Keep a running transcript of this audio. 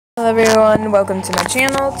everyone, welcome to my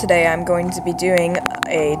channel. Today I'm going to be doing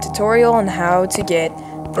a tutorial on how to get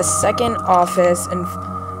the second office in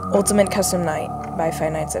Ultimate Custom Night by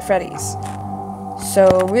Five Nights at Freddy's.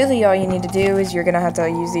 So really all you need to do is you're going to have to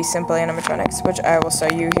use these simple animatronics, which I will show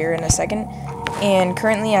you here in a second. And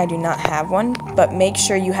currently I do not have one, but make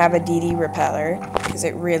sure you have a DD repeller, because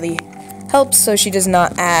it really helps so she does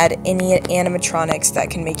not add any animatronics that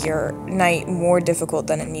can make your night more difficult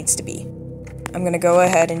than it needs to be. I'm going to go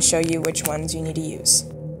ahead and show you which ones you need to use.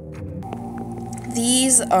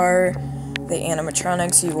 These are the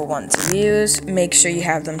animatronics you will want to use. Make sure you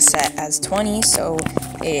have them set as 20 so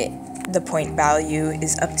the point value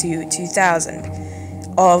is up to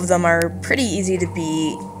 2000. All of them are pretty easy to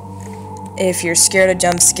beat. If you're scared of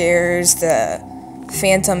jump scares, the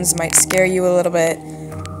phantoms might scare you a little bit,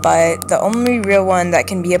 but the only real one that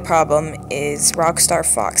can be a problem is Rockstar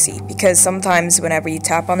Foxy, because sometimes whenever you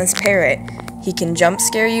tap on his parrot, he can jump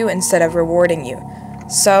scare you instead of rewarding you.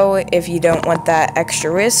 So if you don't want that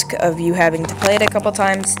extra risk of you having to play it a couple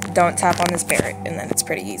times, don't tap on this parrot, and then it's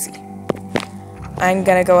pretty easy. I'm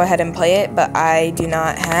gonna go ahead and play it, but I do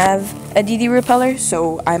not have a DD repeller,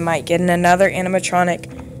 so I might get another animatronic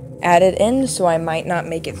added in, so I might not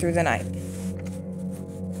make it through the night.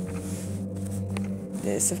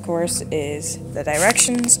 This, of course, is the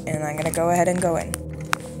directions, and I'm gonna go ahead and go in.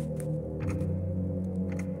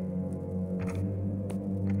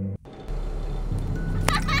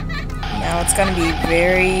 Now it's going to be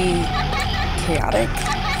very chaotic,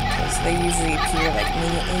 because they usually appear like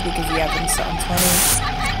immediately because you have them set on 20.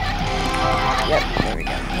 Yep, there we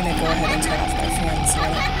go. I'm going to go ahead and turn off my fan so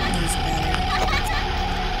I don't lose battery.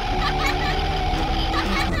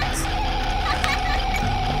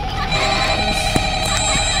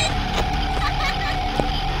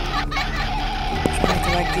 Trying to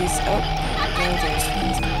collect these. Oh, there we go, there's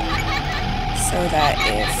fans. So that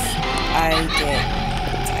if I get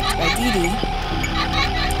by DD, I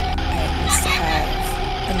at least have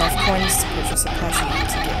enough coins to purchase a plushie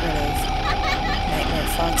to get rid of Nightmare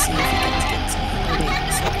Foxy if he gets to get some bait,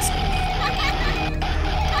 so to speak.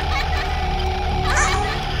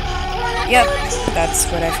 Yep, that's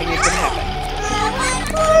what I figured would happen.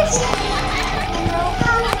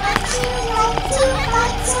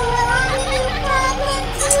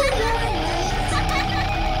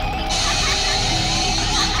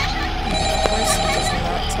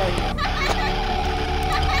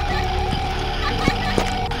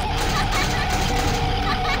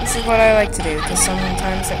 This is what I like to do, because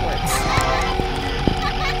sometimes it works.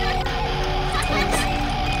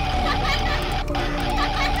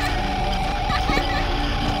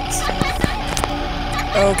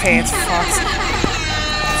 Okay, it's Foxy. I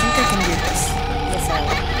think I can do this without.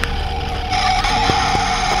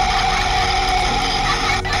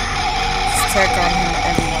 Just check on him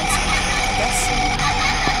every once in a while, I guess.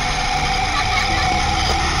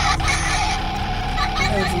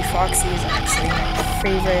 OG Foxy is actually my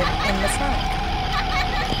favorite animatronic.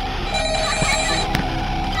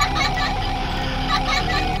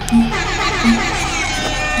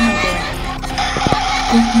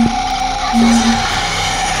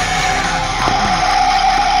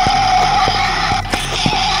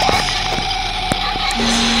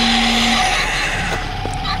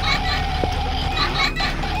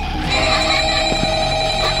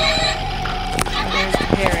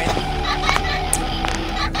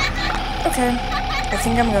 Okay, I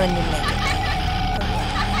think I'm going to make it.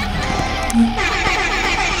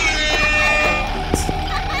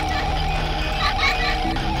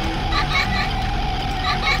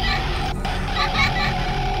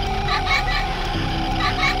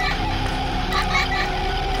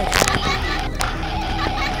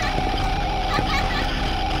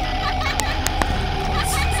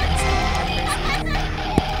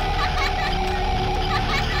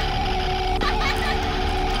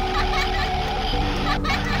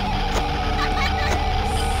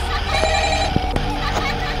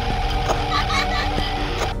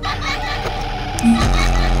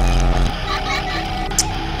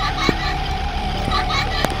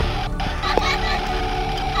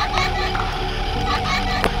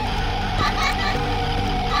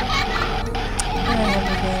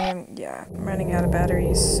 Yeah, I'm running out of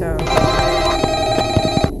batteries, so I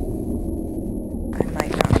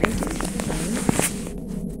might not make it.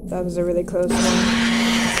 That was a really close one.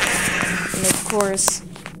 And of course,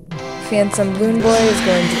 Phantom Balloon Boy is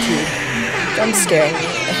going to keep jump scaring me,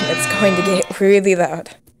 and it's going to get really loud.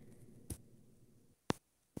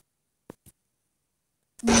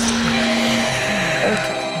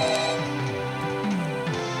 Okay.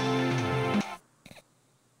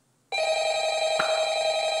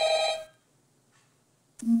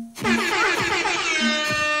 Hello?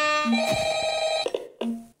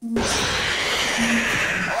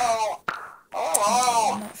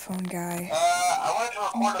 Hello? Not phone guy. I wanted to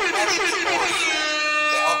record a message for you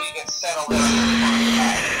to help you get settled in your first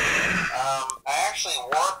night. I actually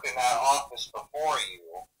worked in that office before you.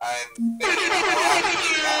 I'm finishing up my last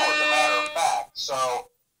week now, as a matter of fact, so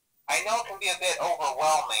I know it can be a bit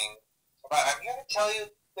overwhelming, but I'm here to tell you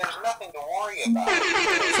there's nothing to worry about.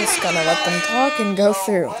 Just gonna let them talk and go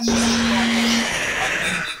through. Let's just focus on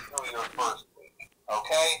getting you through your first week,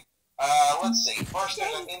 okay? Let's see. First,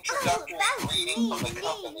 there's an introductory greeting from the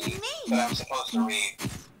company that I'm supposed to read.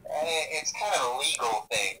 It's kind of a legal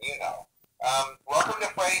thing, you know. Welcome to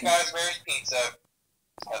Freddy Fazbear's Pizza,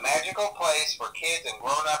 a magical place for kids and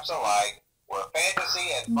grown-ups alike, where fantasy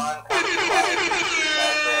and fun come to life.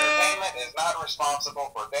 Fazbear Entertainment is not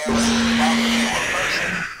responsible for damage to property or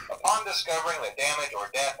person. Upon discovering that damage or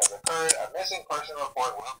death has occurred, a missing person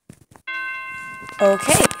report will...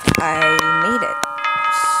 Okay, I made it.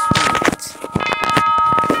 Sweet.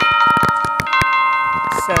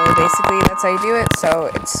 So basically that's how you do it.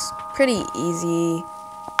 So it's pretty easy.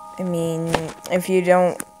 I mean, if you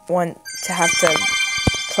don't want to have to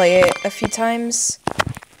play it a few times,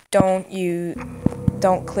 don't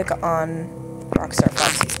click on Rockstar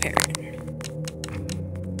Foxy's parent.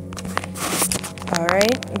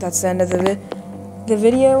 Alright, that's the end of the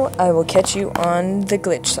video. I will catch you on the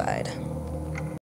glitch side.